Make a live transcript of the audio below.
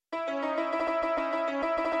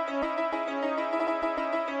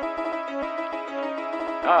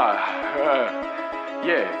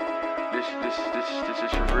Yeah, this is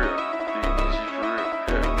for real. This is for real.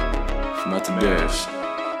 Yeah. From out to dash.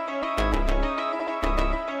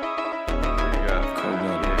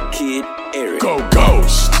 Kid Eric. Go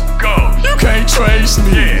Ghost. You can't trace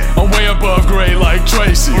me. Yeah. I'm way above grade like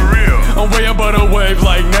Tracy. For real. I'm way above the wave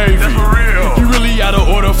like Navy. That's for real. You really out of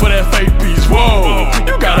order for that fake piece. Whoa.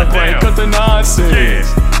 You gotta break cut the nonsense.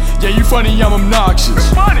 Yeah, you funny, I'm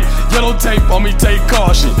obnoxious. Funny. Yellow tape on me, take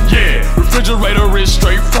caution. Yeah. Refrigerator is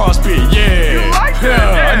straight frostbite. Yeah. You like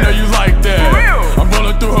that? Yeah, I know you like that. For real. I'm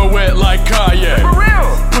rolling through her wet like kayak. For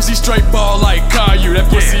real. Pussy straight ball like Caillou. That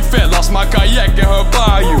pussy fat, lost my kayak in her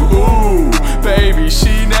bayou. Ooh, baby,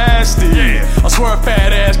 she nasty. Yeah. I swear a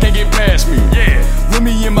fat ass can't get past me. Yeah. Look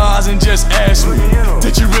me in my eyes and just ask me,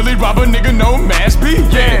 did you really rob a nigga no mask beat?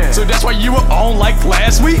 Yeah. So that's why you were on like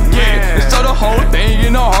last week? Yeah. And start the whole thing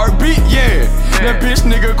in a heartbeat? Yeah. That bitch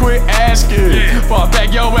nigga quit asking. Before I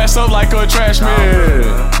back your ass up like a trash man.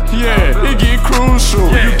 Yeah, it get crucial.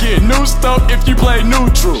 You get new stuff if you play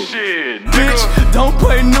neutral. Shit, Bitch, don't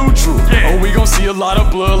play neutral. Yeah. Or we gon' see a lot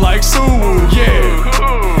of blood like Sue.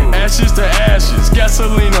 Yeah. Ashes to ashes,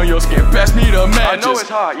 gasoline on your skin. Pass me the matches. I know it's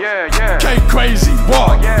hot, yeah. Crazy,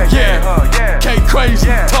 walk, yeah. Crazy,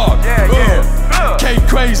 Yeah, talk, yeah.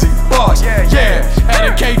 Crazy, boss, yeah. Add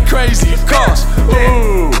a Crazy, cost,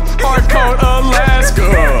 ooh, hardcore Alaska.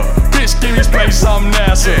 Bitch, give me space, I'm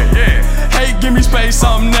NASA. Hey, give me space,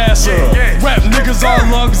 I'm NASA. Rap niggas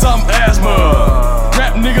on lungs, I'm asthma.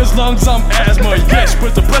 Rap niggas lungs, I'm asthma. Yes,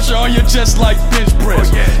 put the pressure on your chest like bench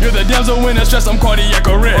press. You're the damsel when it's stress, I'm cardiac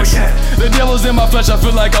arrest. The devil's in my flesh, I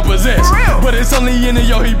feel like I'm possessed. But it's only in the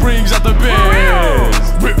yo, he brings out the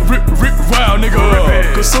best. Rip, wow,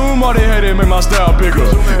 nigga. Consume all they had and make my style bigger.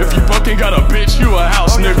 If you fucking got a bitch, you a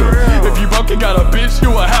house nigga. If you fucking got a bitch,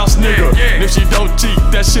 you a house nigga. And if she don't cheat,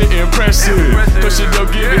 that shit impressive. Cause she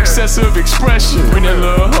don't give excessive expression. Bring that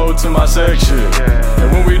little hoe to my section.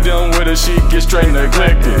 And when we done with her, she get straight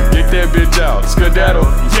neglected. Get that bitch out, skedaddle,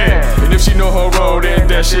 yeah. And if she know her role, then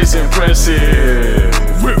that shit's impressive.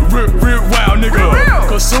 Rip, wow, nigga.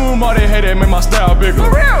 Consume all they hate and make my style bigger.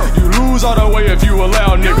 You lose all the way if you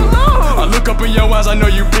allow, nigga. I look up in your eyes, I know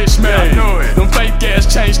you bitch made. Them fake ass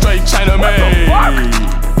chains straight China made.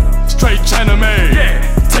 Straight China made.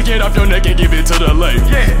 Take it off your neck and give it to the lake.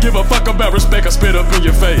 Give a fuck about respect, I spit up in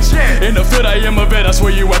your face. In the field I am a vet, I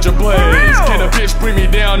swear you at your place. Can a bitch bring me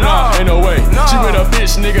down? Nah, ain't no way. She with a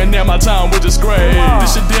bitch, nigga, now my time with disgrace.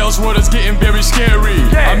 This Shvdxll's word is getting very scary.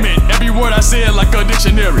 I meant every word I said like a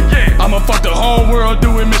dictionary. I'ma fuck the whole world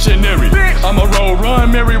doing missionary. I'ma roll,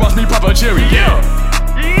 run, Mary, watch me pop a cherry.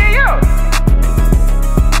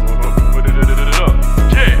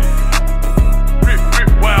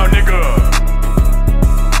 Wow, nigga.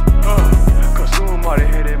 Consume all they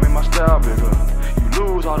hate, they make my style bigger. You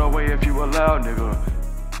lose all the way if you allow, nigga.